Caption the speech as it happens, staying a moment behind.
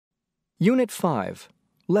Unit 5,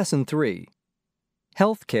 Lesson 3,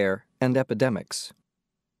 Healthcare and Epidemics.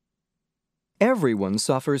 Everyone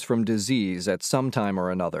suffers from disease at some time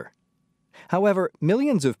or another. However,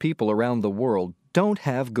 millions of people around the world don't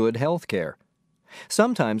have good health care.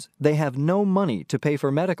 Sometimes they have no money to pay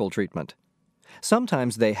for medical treatment.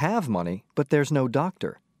 Sometimes they have money, but there's no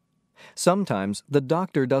doctor. Sometimes the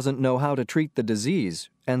doctor doesn't know how to treat the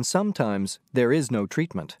disease, and sometimes there is no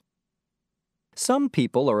treatment. Some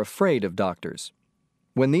people are afraid of doctors.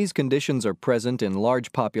 When these conditions are present in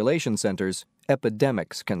large population centers,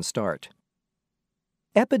 epidemics can start.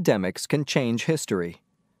 Epidemics can change history.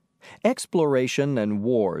 Exploration and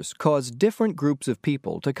wars cause different groups of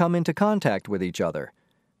people to come into contact with each other.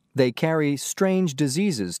 They carry strange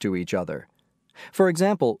diseases to each other. For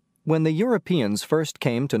example, when the Europeans first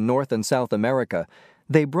came to North and South America,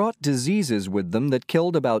 they brought diseases with them that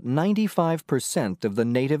killed about 95% of the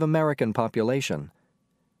Native American population.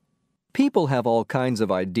 People have all kinds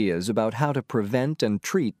of ideas about how to prevent and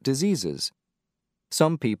treat diseases.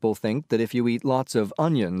 Some people think that if you eat lots of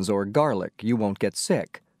onions or garlic, you won't get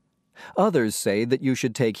sick. Others say that you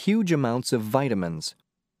should take huge amounts of vitamins.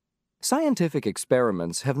 Scientific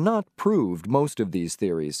experiments have not proved most of these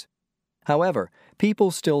theories. However,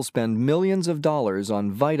 people still spend millions of dollars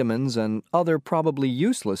on vitamins and other probably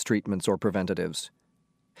useless treatments or preventatives.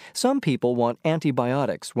 Some people want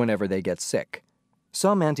antibiotics whenever they get sick.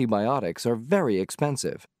 Some antibiotics are very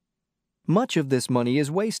expensive. Much of this money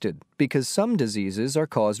is wasted because some diseases are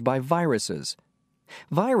caused by viruses.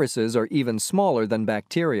 Viruses are even smaller than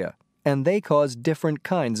bacteria, and they cause different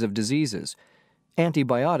kinds of diseases.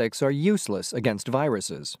 Antibiotics are useless against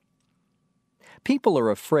viruses. People are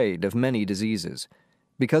afraid of many diseases.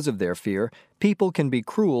 Because of their fear, people can be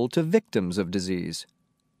cruel to victims of disease.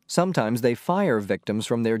 Sometimes they fire victims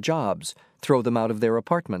from their jobs, throw them out of their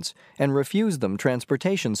apartments, and refuse them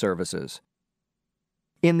transportation services.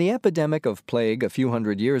 In the epidemic of plague a few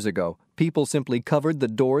hundred years ago, people simply covered the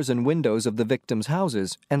doors and windows of the victims'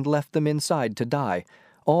 houses and left them inside to die,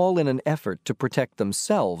 all in an effort to protect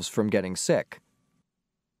themselves from getting sick.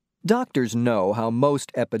 Doctors know how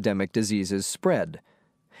most epidemic diseases spread.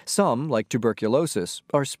 Some, like tuberculosis,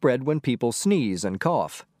 are spread when people sneeze and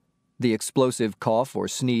cough. The explosive cough or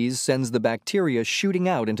sneeze sends the bacteria shooting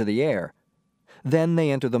out into the air. Then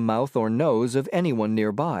they enter the mouth or nose of anyone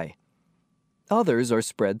nearby. Others are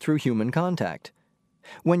spread through human contact.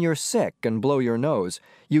 When you're sick and blow your nose,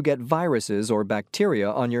 you get viruses or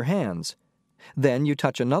bacteria on your hands. Then you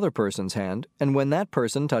touch another person's hand, and when that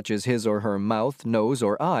person touches his or her mouth, nose,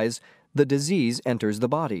 or eyes, the disease enters the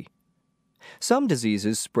body. Some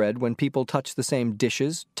diseases spread when people touch the same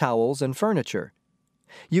dishes, towels, and furniture.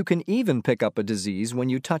 You can even pick up a disease when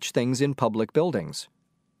you touch things in public buildings.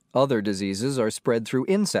 Other diseases are spread through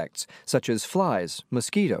insects, such as flies,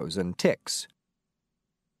 mosquitoes, and ticks.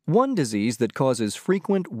 One disease that causes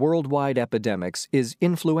frequent worldwide epidemics is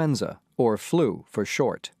influenza, or flu for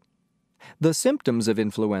short. The symptoms of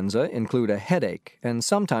influenza include a headache and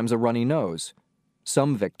sometimes a runny nose.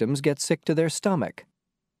 Some victims get sick to their stomach.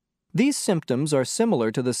 These symptoms are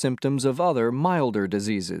similar to the symptoms of other milder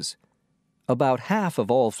diseases. About half of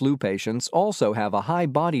all flu patients also have a high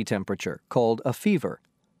body temperature called a fever.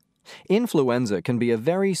 Influenza can be a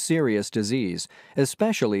very serious disease,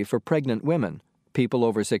 especially for pregnant women, people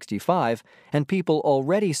over 65, and people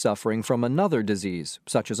already suffering from another disease,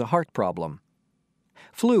 such as a heart problem.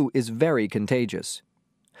 Flu is very contagious.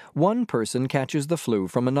 One person catches the flu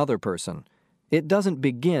from another person. It doesn't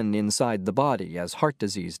begin inside the body as heart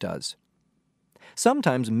disease does.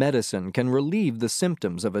 Sometimes medicine can relieve the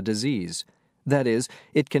symptoms of a disease. That is,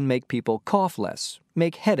 it can make people cough less,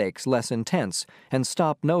 make headaches less intense, and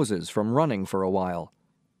stop noses from running for a while.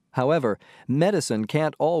 However, medicine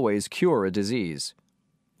can't always cure a disease.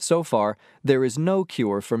 So far, there is no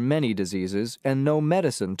cure for many diseases and no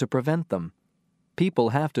medicine to prevent them. People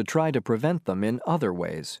have to try to prevent them in other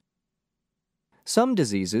ways. Some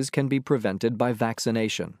diseases can be prevented by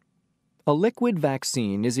vaccination. A liquid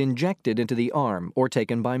vaccine is injected into the arm or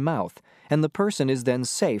taken by mouth, and the person is then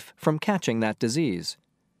safe from catching that disease.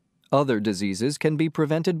 Other diseases can be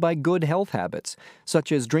prevented by good health habits,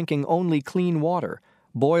 such as drinking only clean water,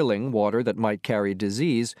 boiling water that might carry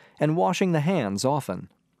disease, and washing the hands often.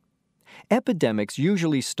 Epidemics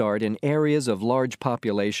usually start in areas of large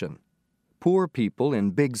population. Poor people in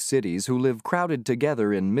big cities who live crowded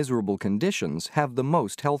together in miserable conditions have the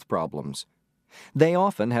most health problems. They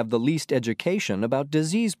often have the least education about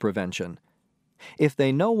disease prevention. If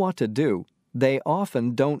they know what to do, they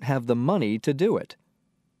often don't have the money to do it.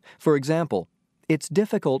 For example, it's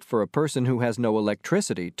difficult for a person who has no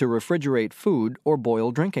electricity to refrigerate food or boil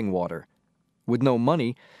drinking water. With no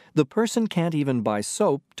money, the person can't even buy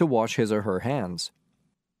soap to wash his or her hands.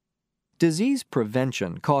 Disease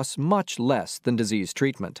prevention costs much less than disease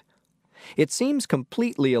treatment. It seems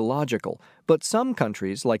completely illogical, but some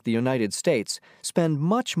countries, like the United States, spend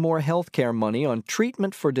much more healthcare money on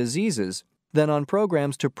treatment for diseases than on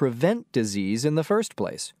programs to prevent disease in the first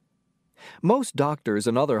place. Most doctors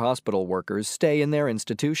and other hospital workers stay in their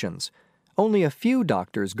institutions. Only a few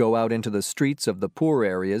doctors go out into the streets of the poor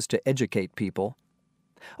areas to educate people.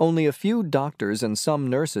 Only a few doctors and some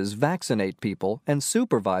nurses vaccinate people and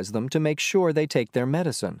supervise them to make sure they take their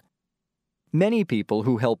medicine. Many people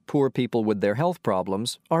who help poor people with their health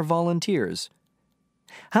problems are volunteers.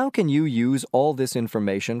 How can you use all this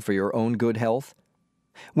information for your own good health?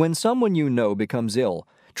 When someone you know becomes ill,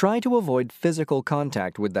 try to avoid physical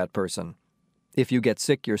contact with that person. If you get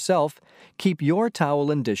sick yourself, keep your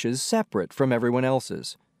towel and dishes separate from everyone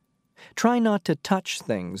else's. Try not to touch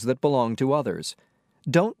things that belong to others.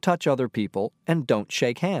 Don't touch other people and don't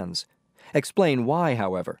shake hands. Explain why,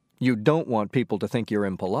 however. You don't want people to think you're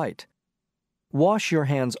impolite. Wash your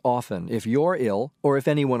hands often if you're ill or if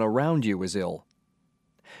anyone around you is ill.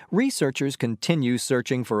 Researchers continue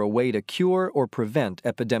searching for a way to cure or prevent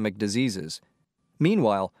epidemic diseases.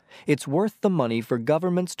 Meanwhile, it's worth the money for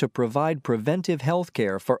governments to provide preventive health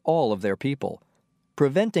care for all of their people.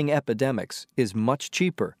 Preventing epidemics is much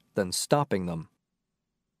cheaper than stopping them.